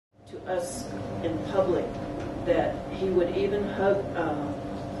us in public, that he would even hug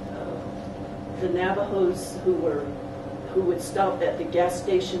the Navajos who would stop at the gas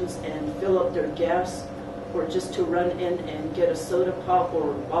stations and fill up their gas, or just to run in and get a soda pop or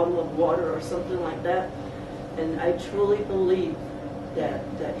a bottle of water or something like that. And I truly believe that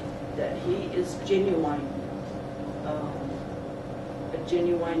he is genuine, a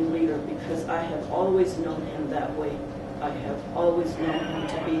genuine leader, because I have always known him that way. I have always known him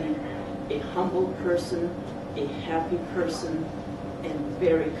to be a humble person, a happy person, and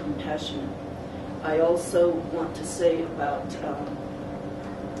very compassionate. I also want to say about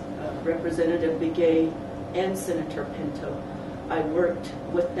Representative Begaye and Senator Pinto. I worked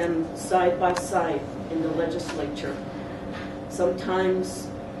with them side by side in the legislature. Sometimes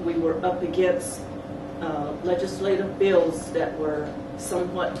we were up against legislative bills that were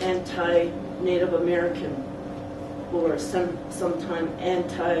somewhat anti-Native American, or sometimes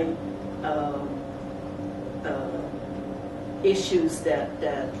anti issues that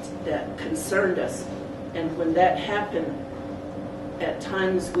concerned us. And when that happened, at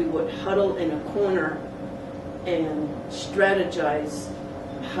times we would huddle in a corner and strategize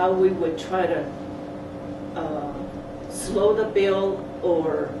how we would try to slow the bill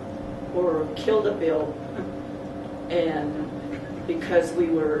or kill the bill. And because we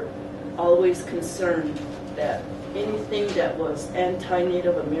were always concerned that anything that was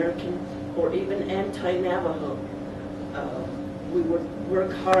anti-Native American or even anti-Navajo, we would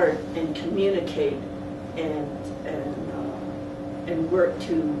work hard and communicate and work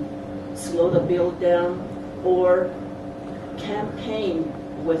to slow the bill down, or campaign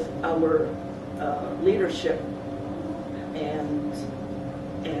with our leadership and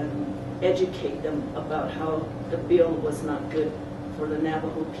educate them about how the bill was not good for the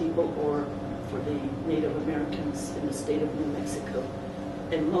Navajo people or for the Native Americans in the state of New Mexico.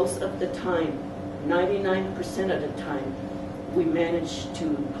 And most of the time, 99% of the time, we managed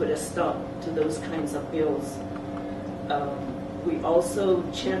to put a stop to those kinds of bills. We also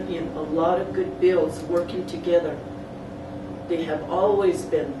champion a lot of good bills working together. They have always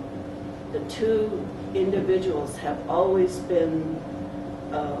been, the two individuals have always been,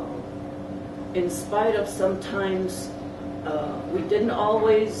 in spite of sometimes we didn't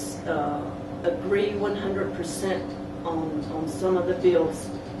always agree 100% on some of the bills,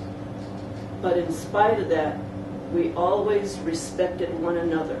 but in spite of that, we always respected one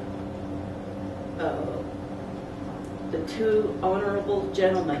another. The two honorable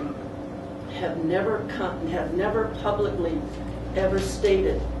gentlemen have never publicly ever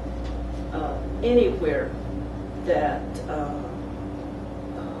stated anywhere that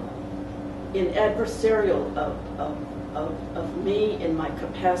in adversarial of me in my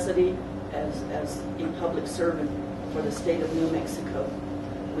capacity as a public servant for the state of New Mexico.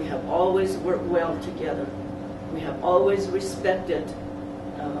 We have always worked well together. We have always respected,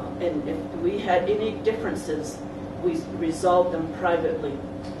 and if we had any differences, we resolved them privately.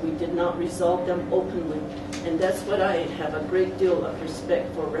 We did not resolve them openly. And that's what I have a great deal of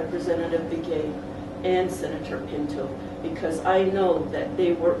respect for Representative Begaye and Senator Pinto, because I know that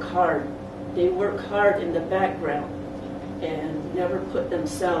they work hard. They work hard in the background and never put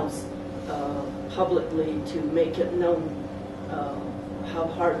themselves publicly to make it known how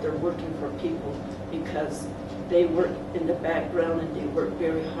hard they're working for people, because they work in the background and they work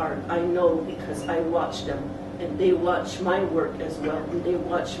very hard. I know because I watch them, and they watch my work as well, and they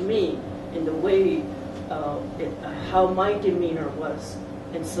watch me in the way how my demeanor was.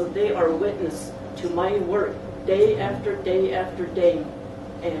 And so they are witness to my work day after day after day,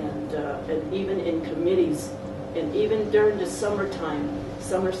 and even in committees, and even during the summer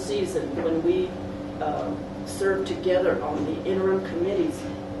season, when we serve together on the interim committees,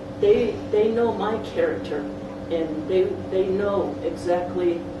 they know my character, and they know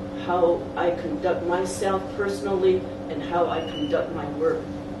exactly how I conduct myself personally and how I conduct my work.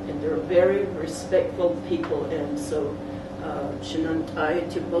 And they're very respectful people. And so, Shinantai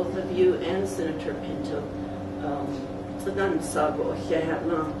to both of you and Senator Pinto. Tsadan sago heha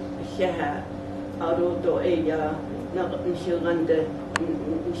na heha aro do eya na nhilande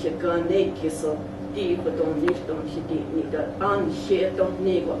nhigane kiso di hodon nifton hidi nida an hedon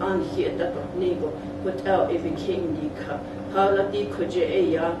nego an hedaton nego without even king dika hala di koje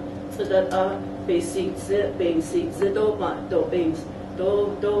eya so that basic do ba do base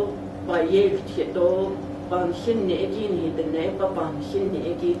do ba ye do ban hinne egi de ne ba ban hinne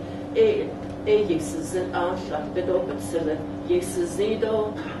egi yexizin la bedo betsele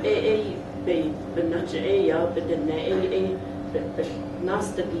yexizido be benache ya bedene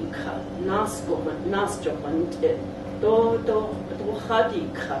nastabika nasgo nasjobant do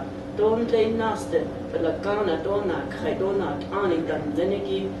khadika don le naste la kana dona khaidona ani dan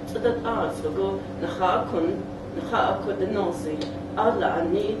lenigi so that as go naha akod nosi alla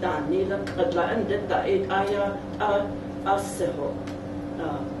ani dan la kadla and da it aya aseho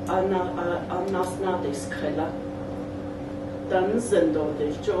anasna des khela dan zendo de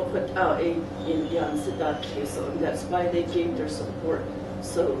jo put out in yan sidat case, so that's why they gave their support.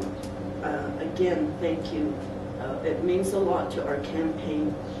 So again, thank you. It means a lot to our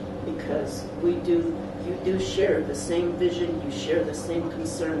campaign because you do share the same vision, you share the same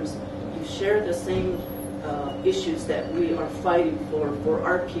concerns, you share the same issues that we are fighting for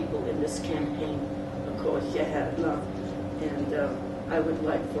our people in this campaign. And I would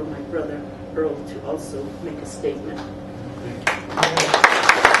like for my brother Earl to also make a statement.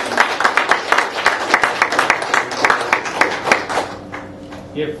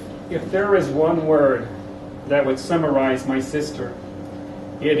 If there is one word that would summarize my sister,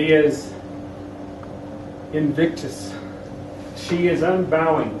 it is invictus. She is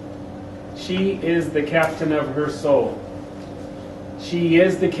unbowing. She is the captain of her soul. She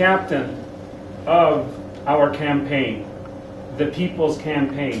is the captain of our campaign, the people's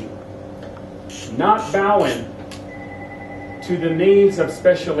campaign. Not bowing to the needs of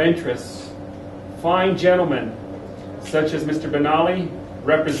special interests. Fine gentlemen such as Mr. Benally,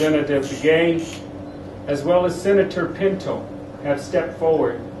 Representative Begaye, as well as Senator Pinto have stepped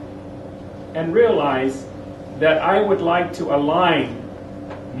forward and realized that I would like to align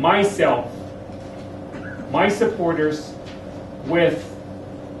myself, my supporters, with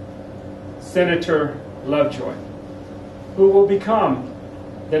Senator Lovejoy, who will become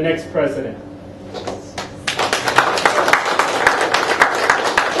the next president.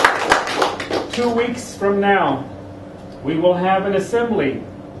 Two weeks from now, we will have an assembly.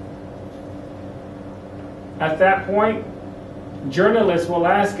 At that point, journalists will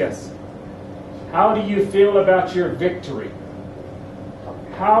ask us, how do you feel about your victory?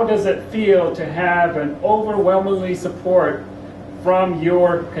 How does it feel to have an overwhelmingly support from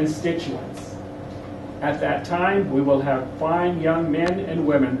your constituents? At that time, we will have fine young men and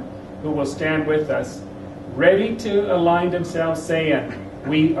women who will stand with us, ready to align themselves, saying,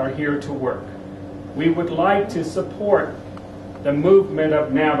 we are here to work. We would like to support the movement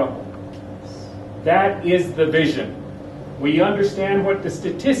of Navajo. That is the vision. We understand what the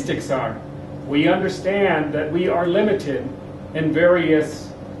statistics are. We understand that we are limited in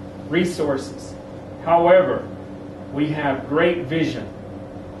various resources. However, we have great vision.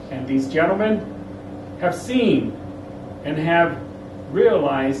 And these gentlemen have seen and have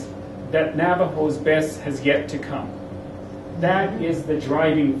realized that Navajo's best has yet to come. That is the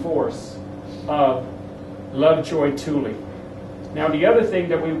driving force of Lovejoy Tulley. Now, the other thing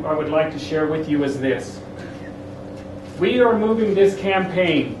that I would like to share with you is this. We are moving this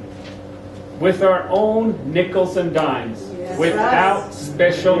campaign with our own nickels and dimes, without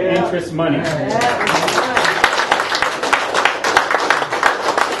special interest money.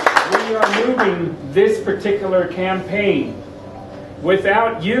 We are moving this particular campaign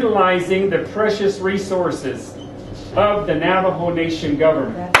without utilizing the precious resources of the Navajo Nation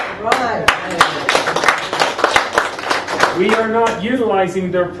government. We are not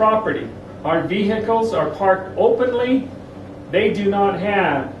utilizing their property. Our vehicles are parked openly. They do not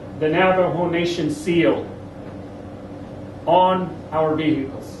have the Navajo Nation seal on our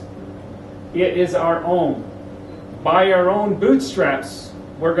vehicles. It is our own. By our own bootstraps,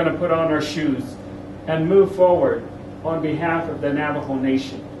 we're going to put on our shoes and move forward on behalf of the Navajo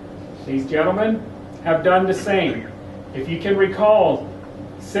Nation. These gentlemen have done the same. If you can recall,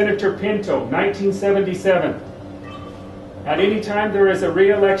 Senator Pinto, 1977. At any time there is a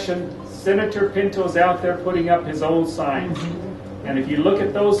re-election, Senator Pinto's out there putting up his own signs. And if you look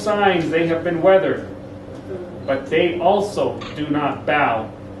at those signs, they have been weathered. But they also do not bow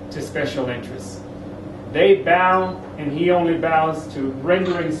to special interests. They bow, and he only bows to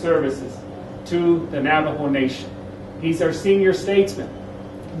rendering services to the Navajo Nation. He's our senior statesman,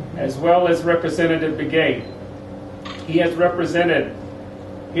 as well as Representative Begaye. He has represented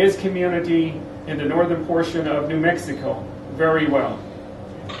his community in the northern portion of New Mexico very well.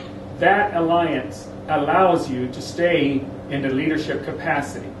 That alliance allows you to stay in the leadership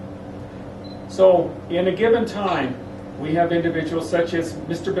capacity. So in a given time, we have individuals such as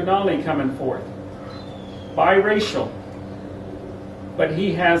Mr. Benally coming forth, biracial, but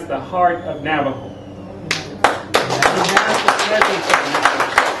he has the heart of Navajo. He has the presence of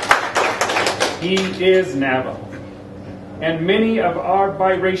Navajo. He is Navajo. And many of our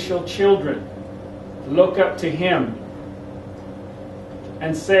biracial children look up to him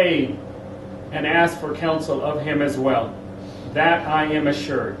and say and ask for counsel of him as well. That I am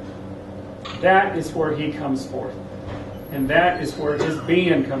assured. That is where he comes forth. And that is where his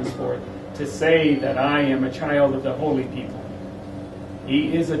being comes forth, to say that I am a child of the holy people.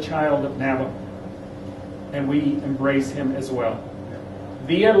 He is a child of Navajo, and we embrace him as well.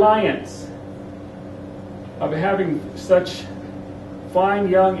 The alliance of having such fine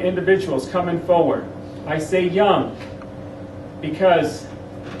young individuals coming forward. I say young because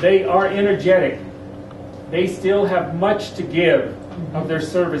they are energetic. They still have much to give of their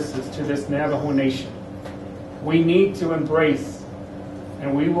services to this Navajo nation. We need to embrace,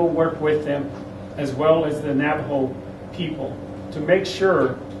 and we will work with them as well as the Navajo people to make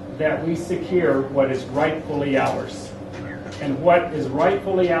sure that we secure what is rightfully ours. And what is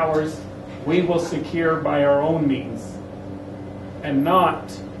rightfully ours, we will secure by our own means, and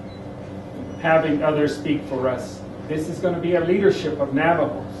not having others speak for us. This is going to be a leadership of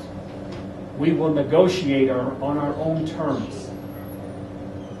Navajos. We will negotiate on our own terms.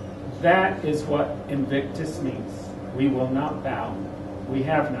 That is what Invictus means. We will not bow. We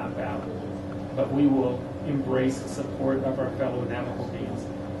have not bowed, but we will embrace the support of our fellow Navajo beings.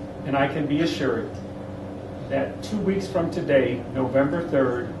 And I can be assured that 2 weeks from today, November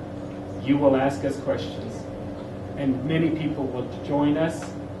 3rd, you will ask us questions. And many people will join us,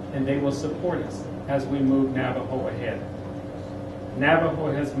 and they will support us as we move Navajo ahead.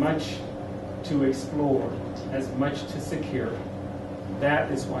 Navajo has much to explore, has much to secure.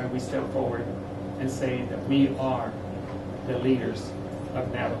 That is why we step forward and say that we are the leaders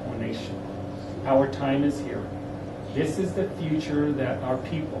of Navajo Nation. Our time is here. This is the future that our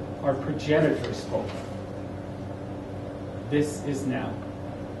people, our progenitors spoke of. This is now.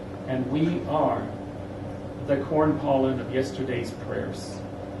 And we are the corn pollen of yesterday's prayers.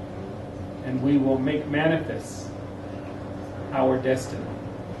 And we will make manifest our destiny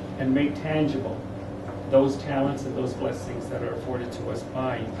and make tangible those talents and those blessings that are afforded to us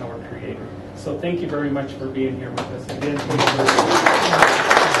by our Creator. So thank you very much for being here with us again.